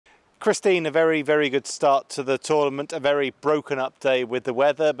Christine, a very, very good start to the tournament, a very broken up day with the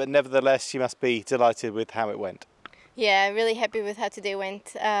weather, but nevertheless you must be delighted with how it went. Yeah, really happy with how today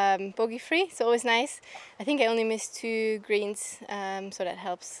went. Bogey free, so always nice. I think I only missed 2 greens, so that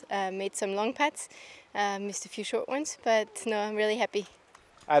helps. Made some long putts, missed a few short ones, but no, I'm really happy.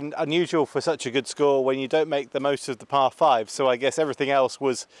 And unusual for such a good score when you don't make the most of the par 5, so I guess everything else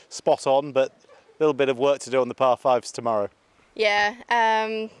was spot on, but a little bit of work to do on the par 5s tomorrow.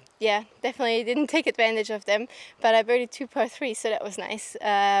 Yeah, definitely didn't take advantage of them, but I birdied 2 par 3s, so that was nice.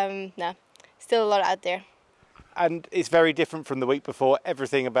 No, still a lot out there. And it's very different from the week before,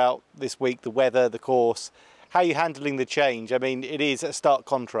 everything about this week, the weather, the course. How are you handling the change? I mean, it is a stark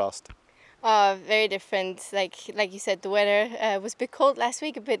contrast. Oh, very different. Like you said, the weather was a bit cold last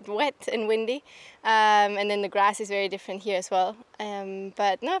week, a bit wet and windy, and then the grass is very different here as well.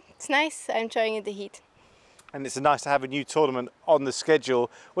 But no, it's nice. I'm enjoying the heat. And it's nice to have a new tournament on the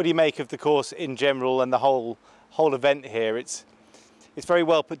schedule. What do you make of the course in general and the whole event here? It's very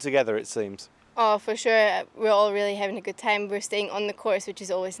well put together, it seems. Oh, for sure. We're all really having a good time. We're staying on the course, which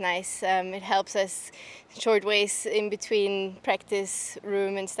is always nice. It helps us short ways in between practice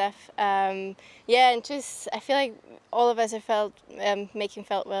room and stuff. Yeah, and just I feel like all of us are felt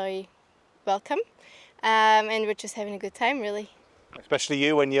very welcome, and we're just having a good time, really. Especially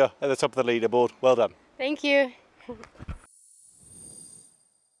you when you're at the top of the leaderboard. Well done. Thank you.